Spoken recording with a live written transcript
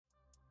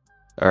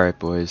Alright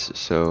boys,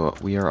 so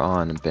we are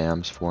on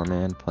BAMS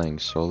 4-man playing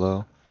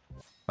solo.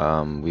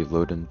 We've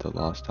loaded into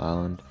Lost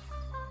Island.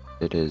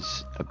 It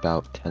is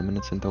about 10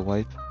 minutes into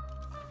wipe.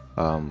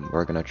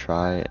 We're gonna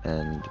try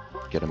and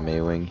get a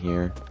Maywing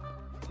here,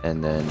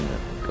 and then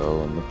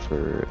go and look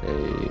for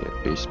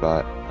a base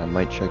spot. I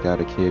might check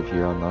out a cave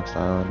here on Lost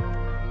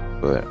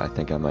Island, but I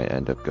think I might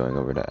end up going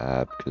over to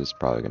Ab, because it's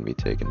probably gonna be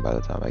taken by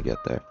the time I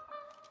get there.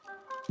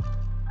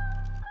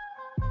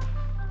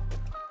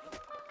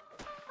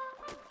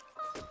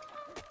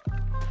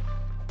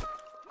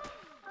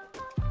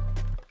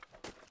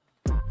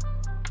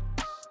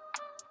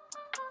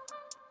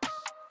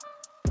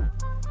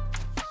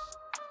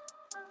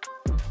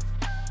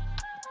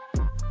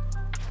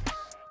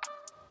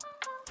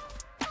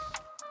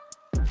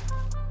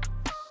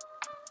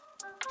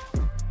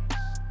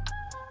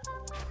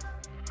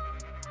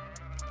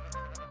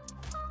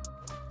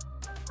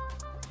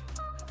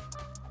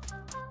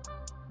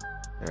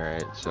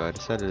 Alright, so I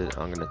decided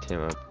I'm gonna tame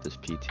up this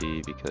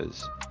PT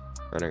because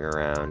running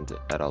around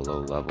at a low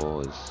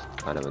level is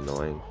kind of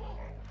annoying.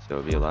 So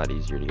it'll be a lot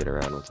easier to get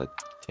around once I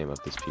tame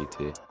up this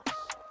PT.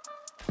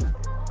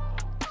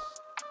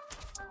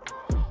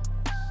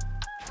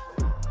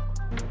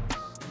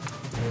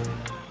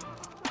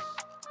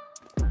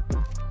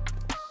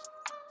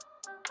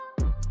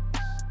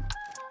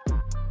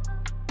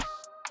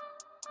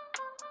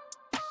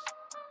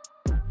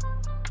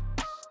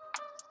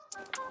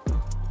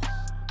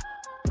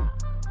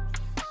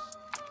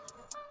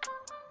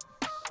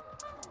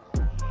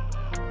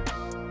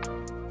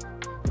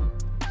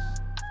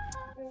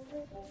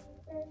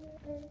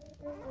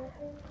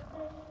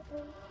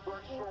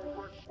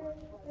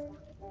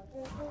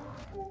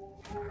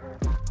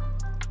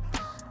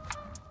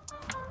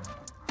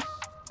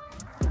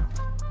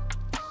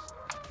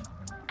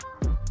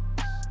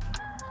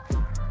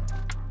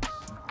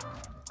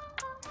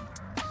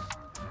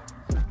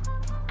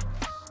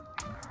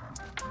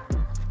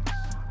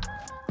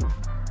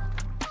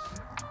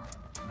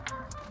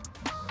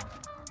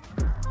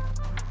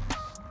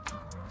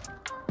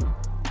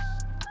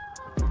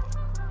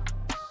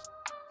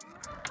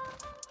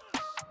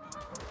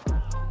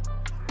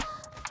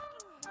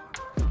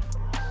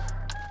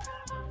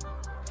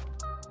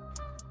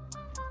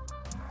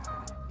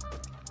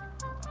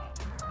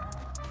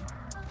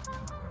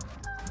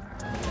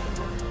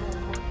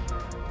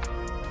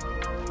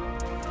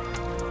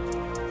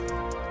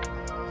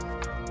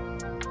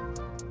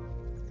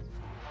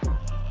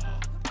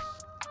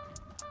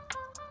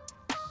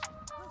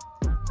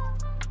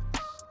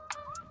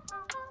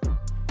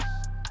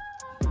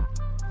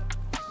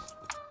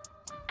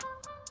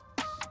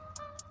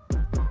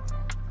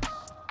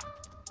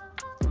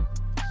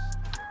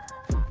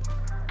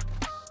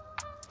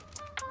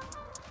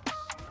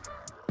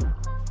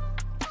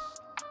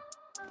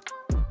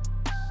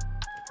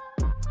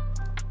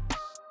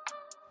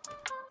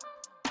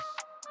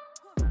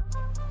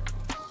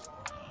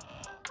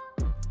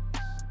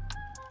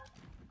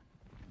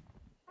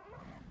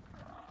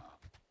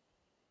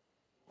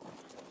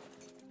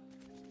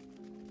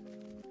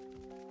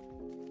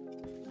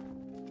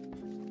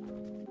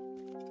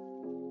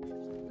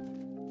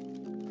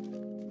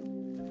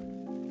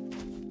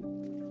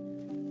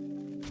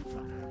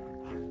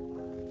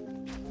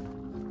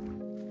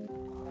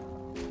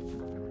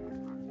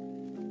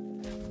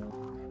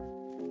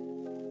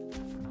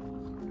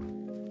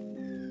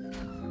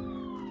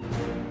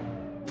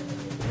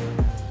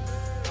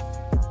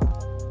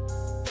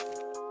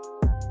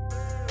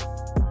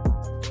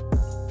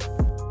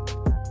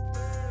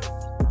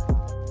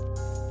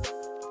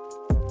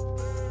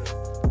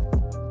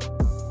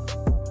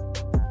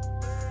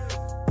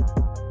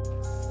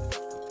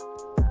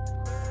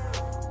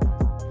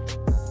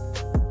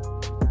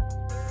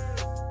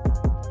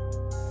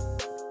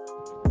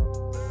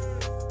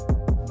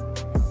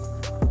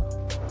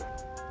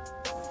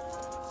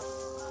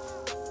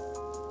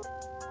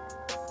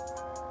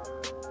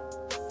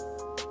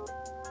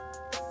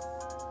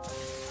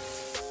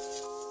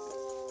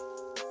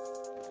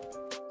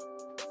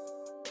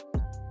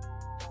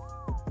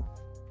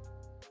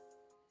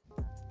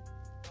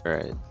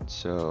 Alright,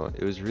 so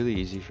it was really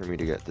easy for me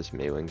to get this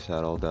Maywing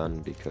saddle done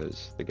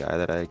because the guy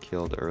that I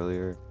killed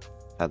earlier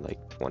had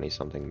like 20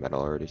 something metal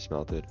already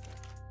smelted.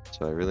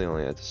 So I really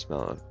only had to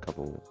smelt a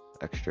couple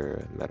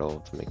extra metal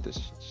to make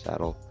this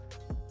saddle,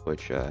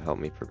 which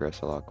helped me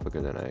progress a lot quicker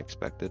than I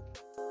expected.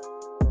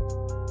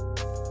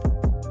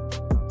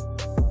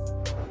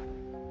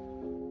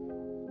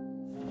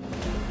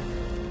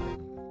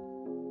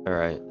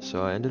 Alright,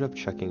 so I ended up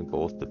checking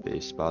both the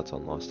base spots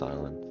on Lost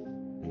Island,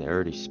 and they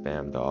already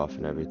spammed off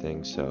and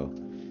everything, so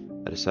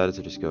I decided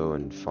to just go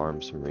and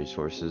farm some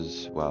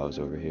resources while I was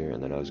over here,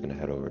 and then I was going to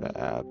head over to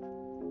Ab.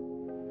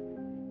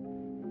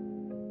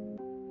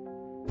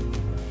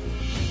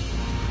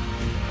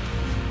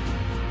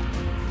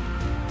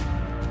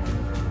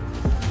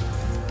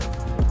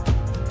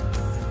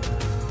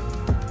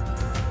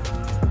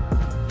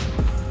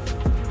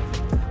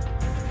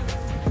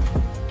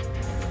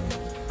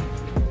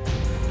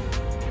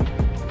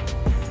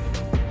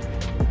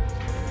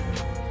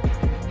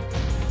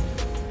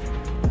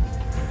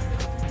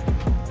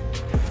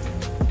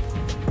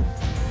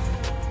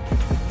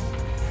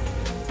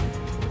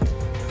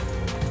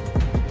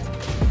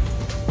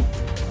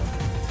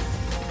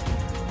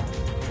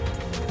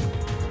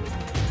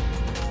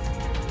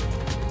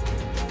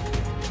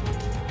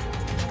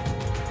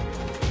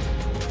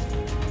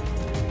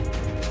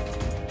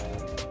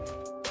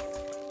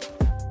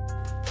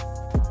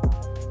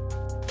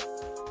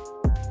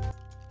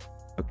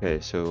 Okay,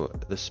 so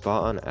the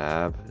spot on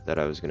Ab that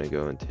I was gonna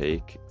go and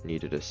take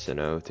needed a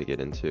Sinnoh to get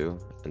into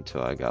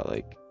until I got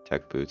like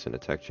tech boots and a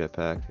tech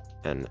jetpack.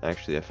 And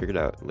actually I figured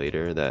out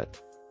later that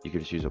you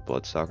could just use a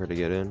Bloodsucker to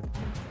get in,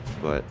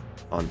 but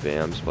on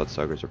BAMS,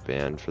 Bloodsuckers are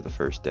banned for the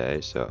first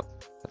day, so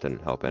that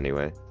didn't help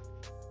anyway.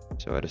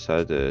 So I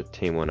decided to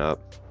tame one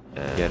up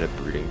and get a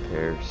breeding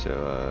pair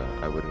so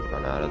I wouldn't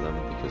run out of them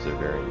because they're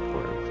very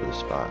important for the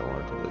spot I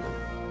wanted to live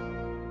in.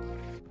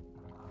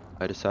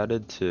 I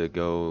decided to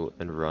go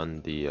and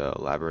run the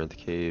Labyrinth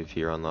Cave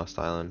here on Lost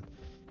Island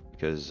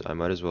because I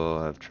might as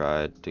well have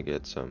tried to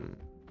get some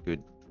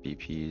good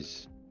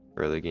BPs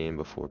early game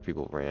before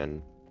people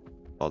ran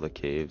all the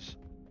caves.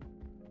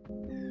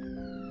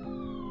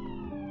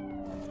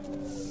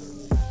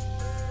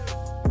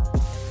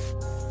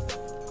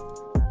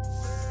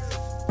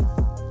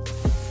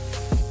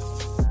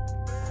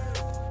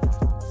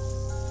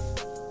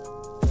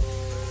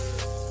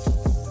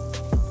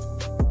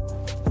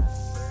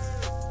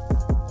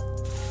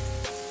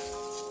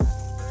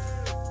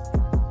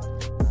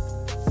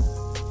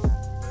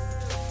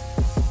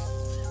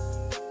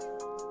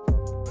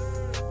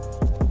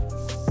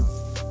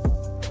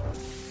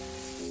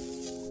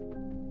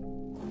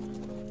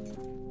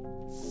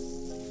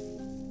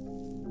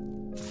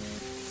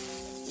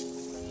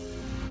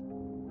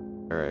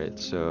 Alright,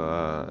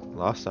 so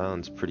Lost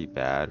Island's pretty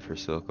bad for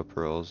silica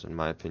pearls in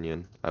my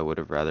opinion. I would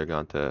have rather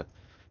gone to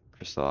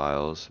Crystal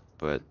Isles,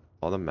 but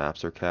all the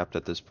maps are capped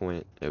at this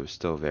point. It was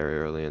still very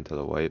early into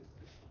the wipe,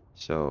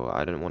 so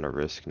I didn't want to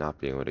risk not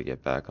being able to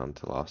get back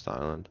onto Lost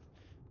Island.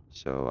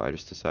 So I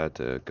just decided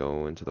to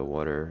go into the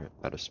water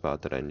at a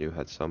spot that I knew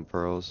had some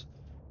pearls,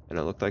 and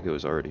it looked like it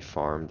was already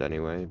farmed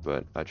anyway,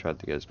 but I tried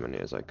to get as many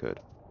as I could.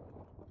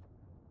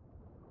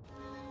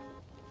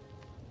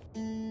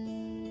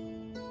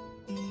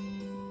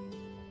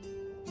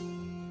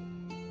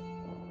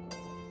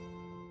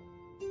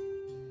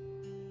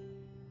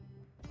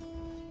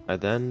 I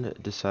then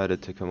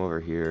decided to come over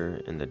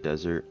here in the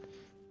desert.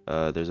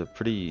 There's a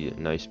pretty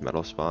nice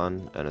metal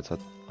spawn, and it's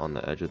on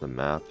the edge of the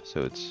map,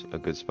 so it's a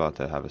good spot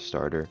to have a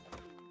starter.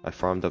 I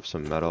farmed up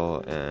some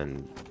metal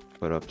and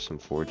put up some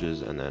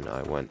forges, and then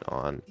I went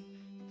on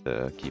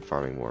to keep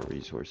farming more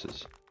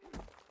resources.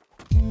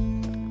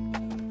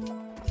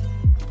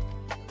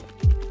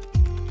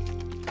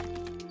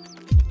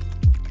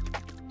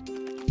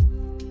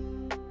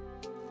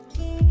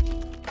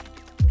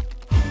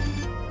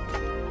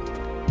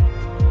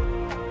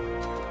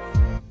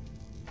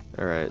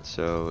 Alright,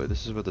 so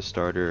this is what the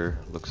starter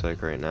looks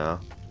like right now.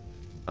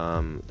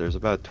 There's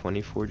about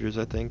 20 forgers,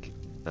 I think.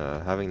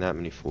 Having that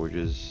many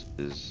forges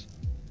is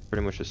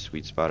pretty much a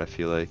sweet spot, I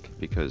feel like,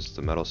 because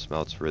the metal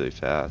smelts really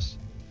fast.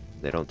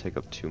 They don't take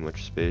up too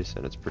much space,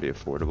 and it's pretty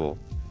affordable,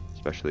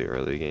 especially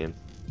early game.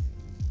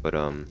 But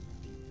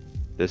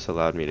this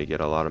allowed me to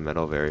get a lot of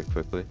metal very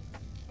quickly.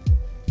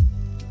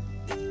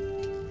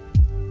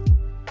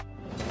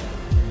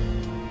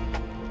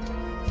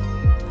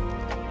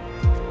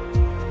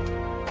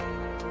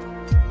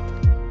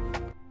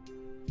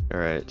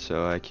 Alright,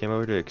 so I came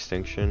over to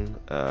Extinction,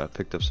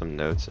 picked up some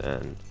notes,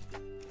 and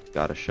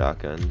got a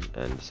shotgun,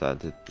 and decided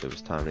that it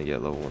was time to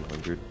get level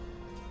 100.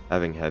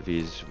 Having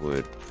heavies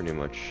would pretty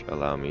much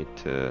allow me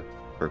to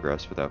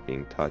progress without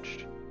being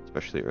touched,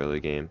 especially early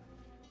game.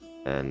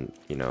 And,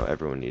 you know,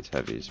 everyone needs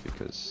heavies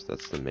because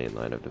that's the main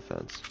line of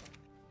defense.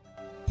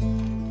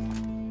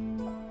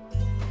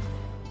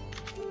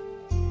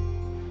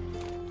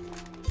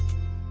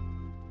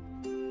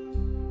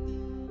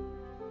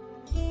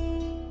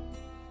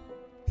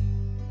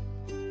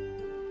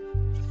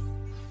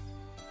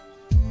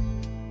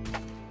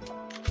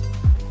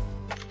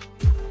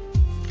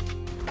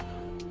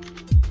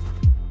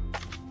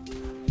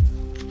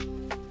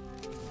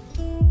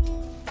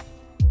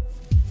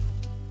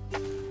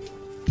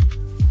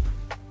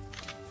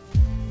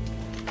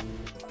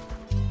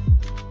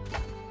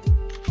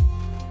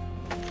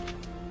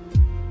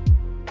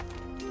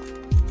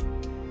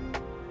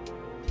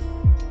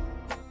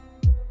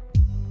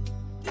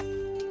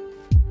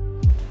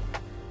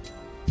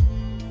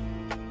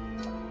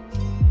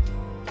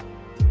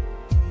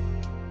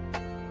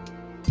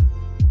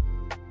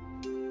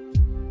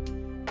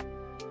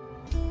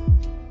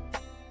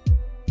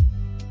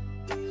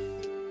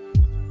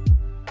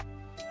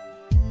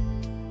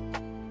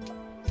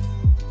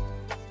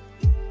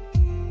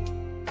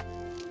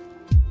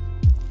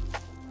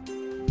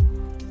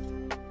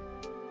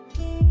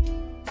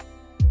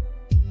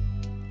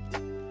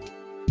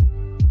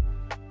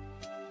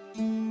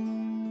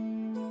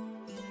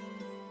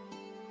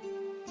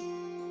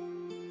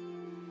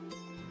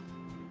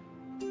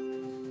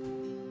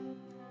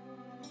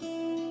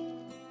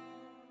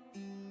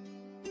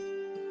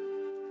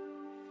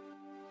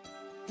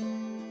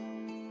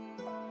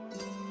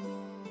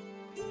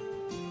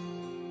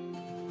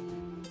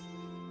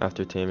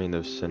 After taming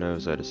those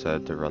Sinnohs, I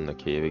decided to run the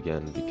cave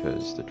again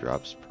because the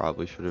drops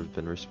probably should have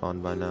been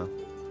respawned by now.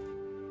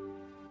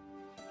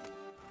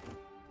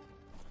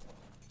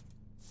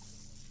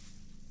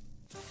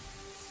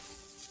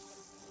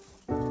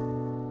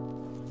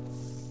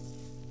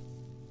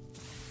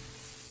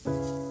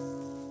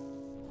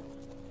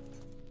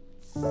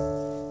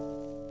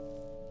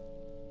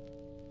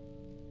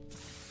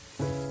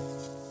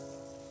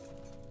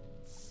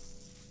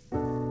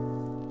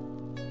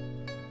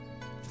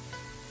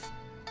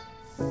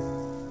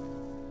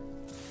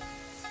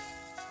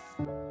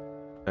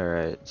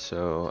 Alright,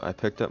 so I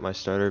picked up my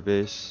starter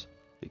base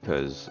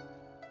because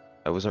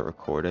I wasn't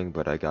recording,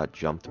 but I got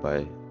jumped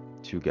by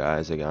two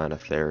guys, a guy in a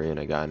ferry and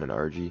a guy in an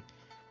RG.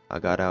 I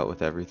got out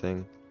with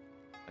everything.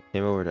 I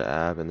came over to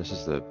Ab, and this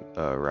is the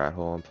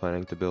Rathole I'm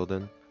planning to build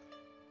in.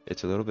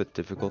 It's a little bit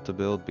difficult to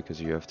build because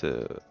you have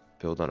to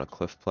build on a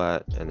cliff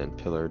plat and then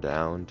pillar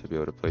down to be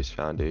able to place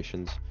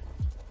foundations.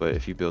 But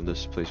if you build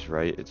this place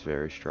right, it's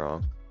very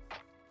strong.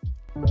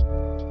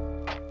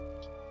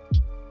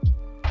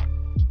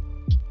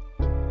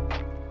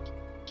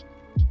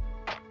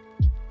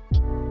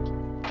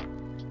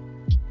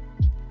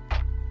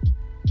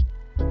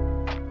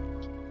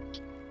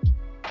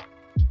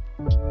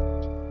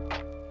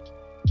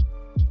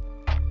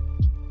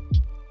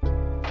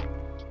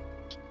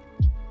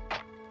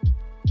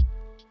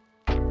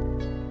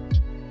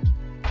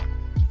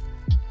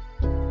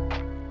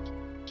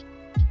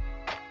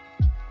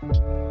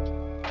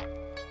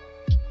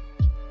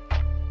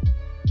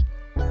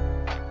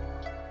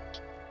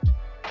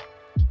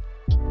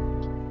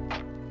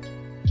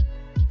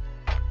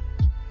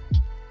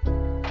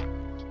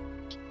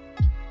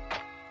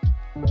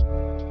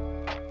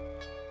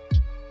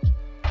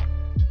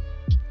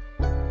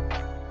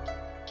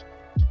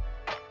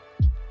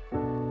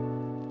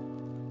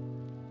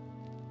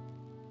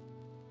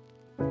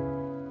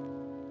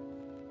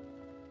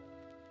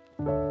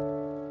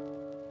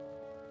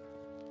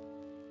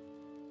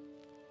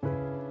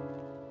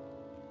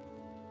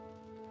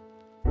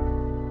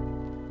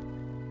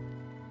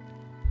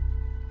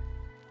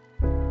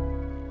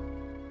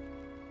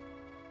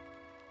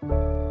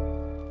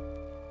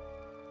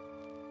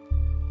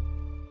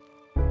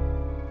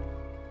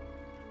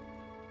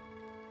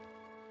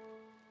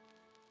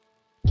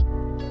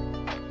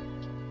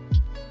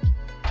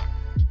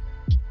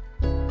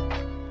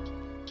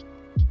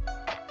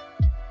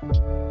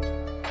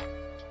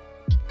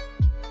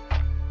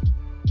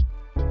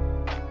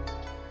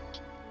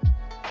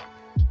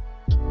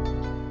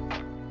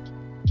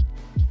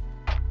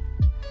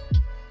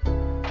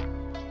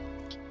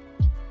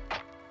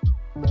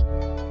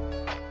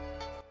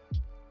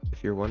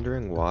 If you're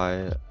wondering why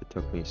it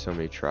took me so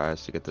many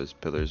tries to get those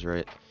pillars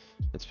right,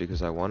 it's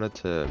because I wanted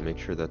to make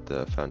sure that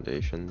the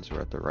foundations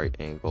were at the right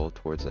angle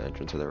towards the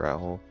entrance of the rat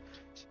hole,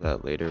 so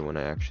that later when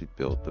I actually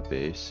built the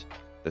base,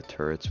 the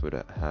turrets would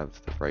have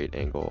the right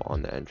angle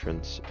on the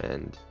entrance,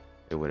 and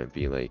it wouldn't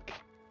be like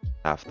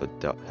half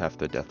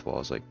the death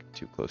walls like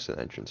too close to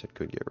the entrance and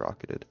could get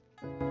rocketed.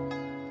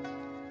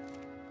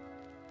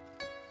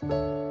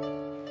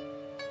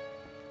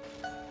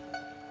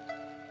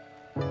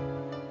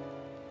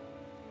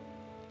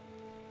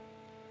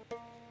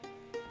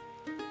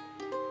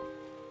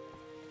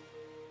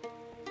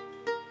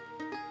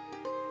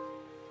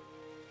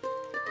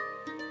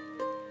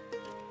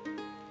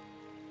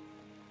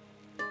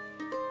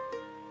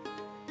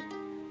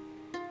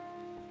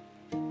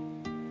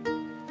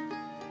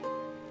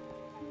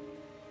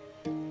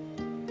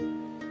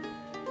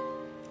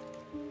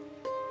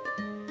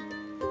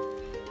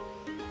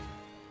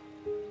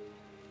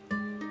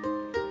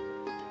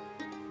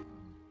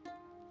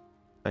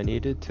 I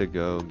needed to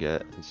go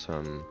get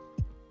some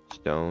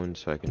stone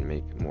so I can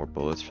make more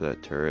bullets for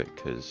that turret,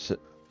 because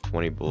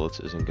 20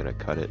 bullets isn't gonna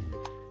cut it.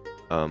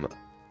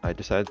 I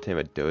decided to tame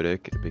a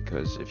Dodic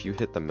because if you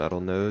hit the metal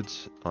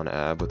nodes on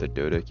Ab with a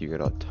Dodic, you get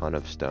a ton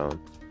of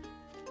stone.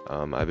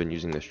 I've been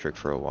using this trick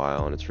for a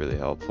while and it's really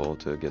helpful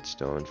to get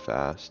stone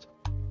fast.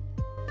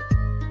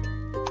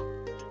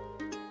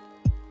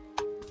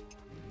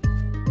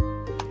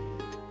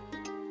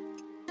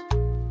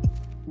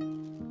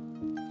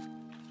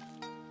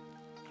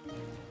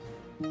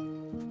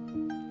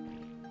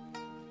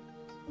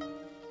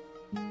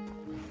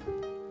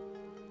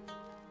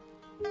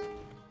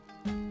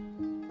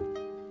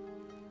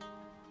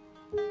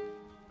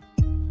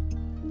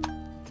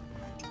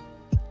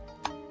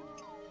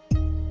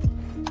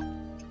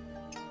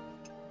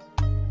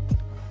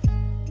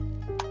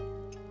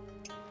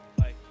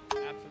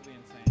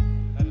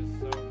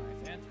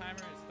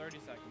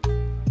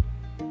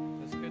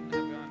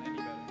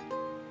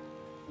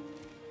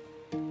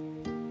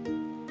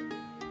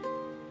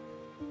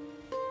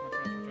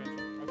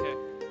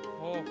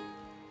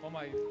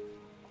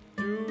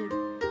 Dude!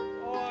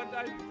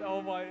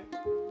 Oh my!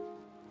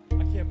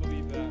 I can't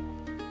believe that.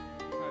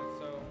 Alright,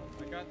 so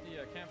I got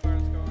the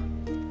campfires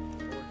going.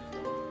 Forge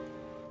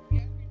is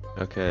going.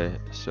 Okay,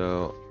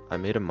 so I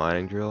made a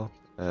mining drill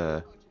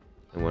and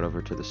went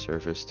over to the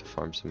surface to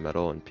farm some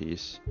metal in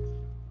peace.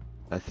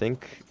 I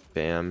think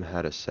BAM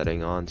had a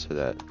setting on so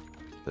that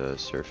the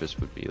surface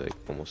would be like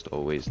almost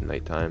always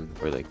nighttime,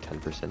 or like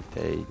 10%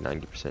 day,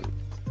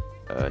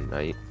 90%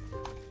 night.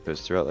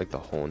 Because throughout like the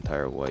whole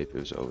entire wipe, it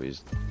was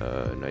always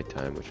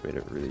nighttime, which made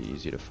it really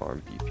easy to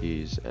farm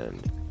BPs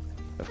and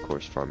of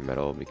course farm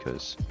metal,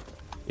 because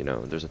you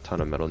know there's a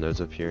ton of metal nodes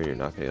up here and you're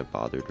not gonna get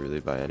bothered really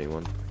by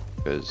anyone,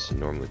 because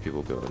normally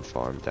people go and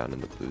farm down in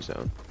the blue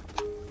zone.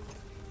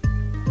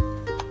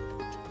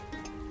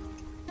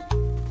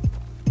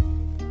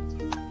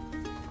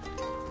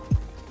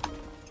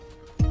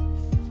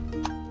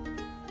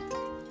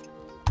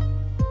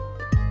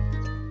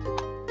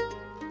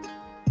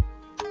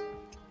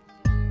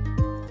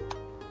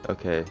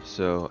 Okay,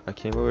 so I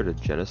came over to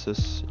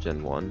Genesis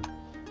Gen 1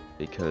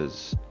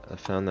 because I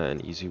found that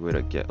an easy way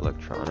to get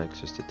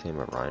electronics is to tame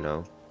a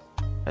rhino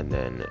and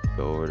then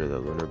go over to the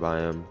lunar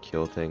biome,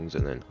 kill things,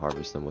 and then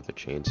harvest them with a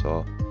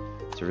chainsaw.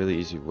 It's a really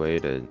easy way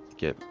to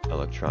get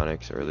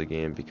electronics early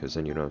game because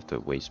then you don't have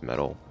to waste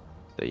metal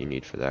that you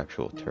need for the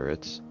actual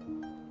turrets.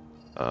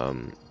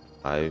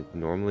 I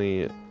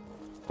normally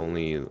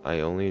only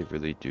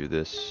really do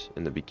this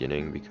in the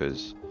beginning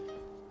because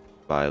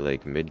by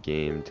like mid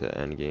game to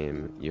end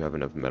game you have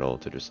enough metal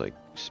to just like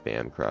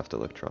spam craft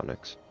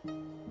electronics.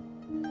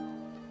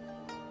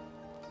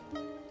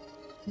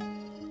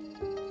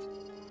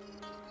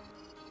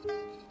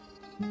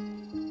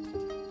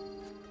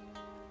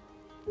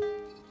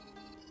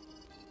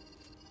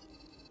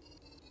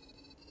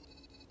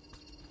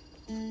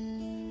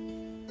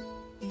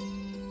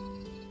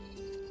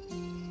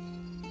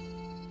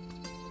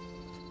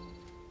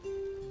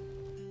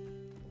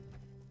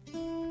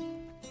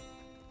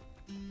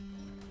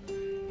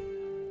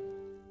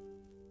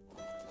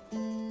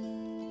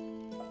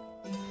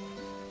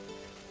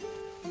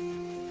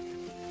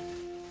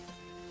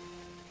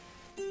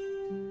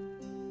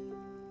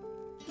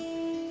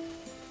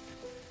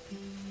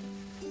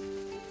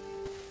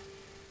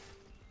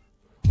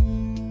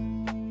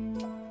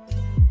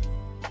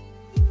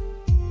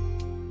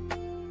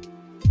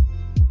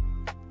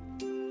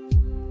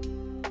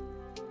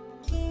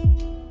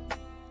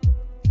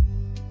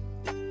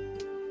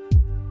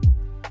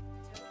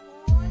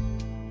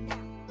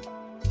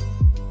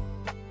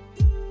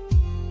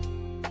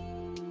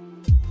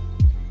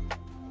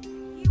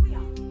 Here we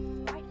are,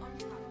 right on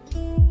track.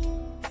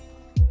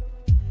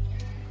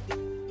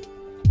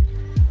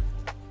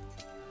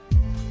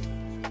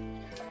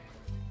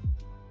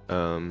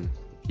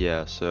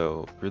 Yeah,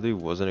 so really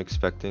wasn't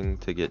expecting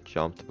to get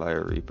jumped by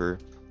a Reaper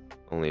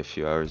only a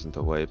few hours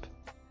into wipe.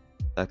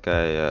 That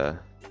guy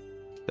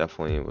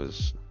definitely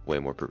was way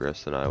more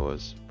progressed than I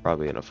was,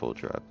 probably in a full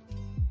trap.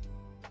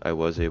 I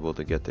was able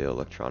to get the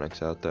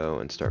electronics out though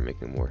and start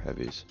making more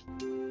heavies.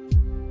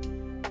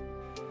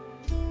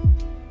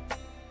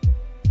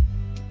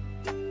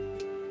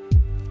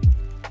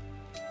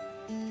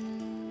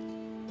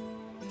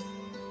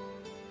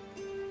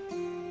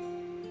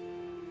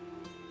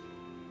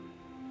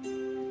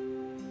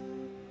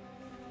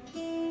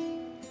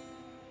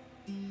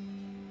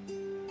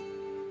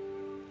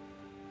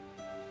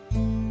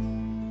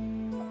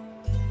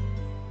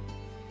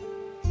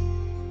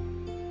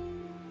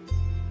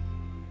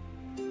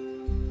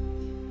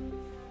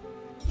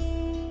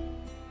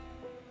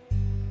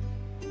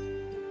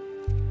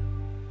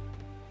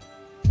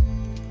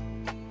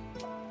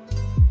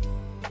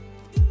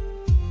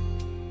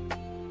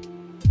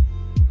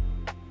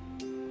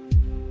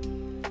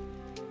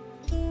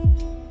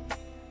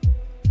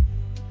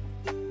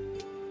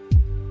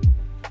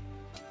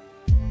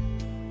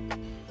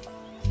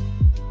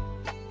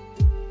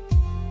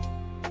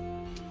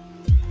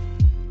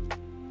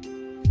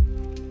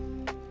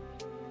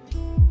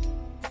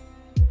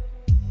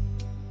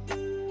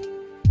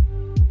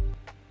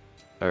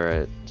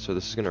 Alright, so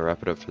this is gonna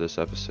wrap it up for this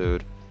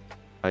episode.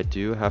 I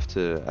do have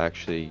to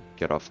actually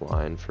get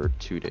offline for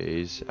 2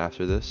 days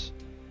after this.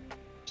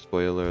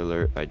 Spoiler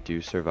alert, I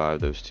do survive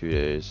those 2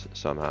 days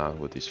somehow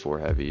with these 4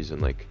 heavies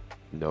and like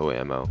no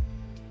ammo.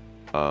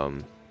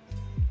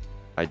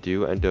 I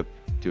do end up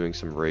doing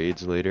some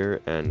raids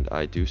later and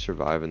I do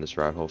survive in this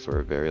rat hole for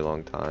a very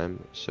long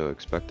time, so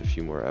expect a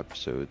few more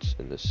episodes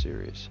in this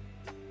series.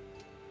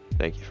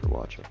 Thank you for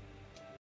watching.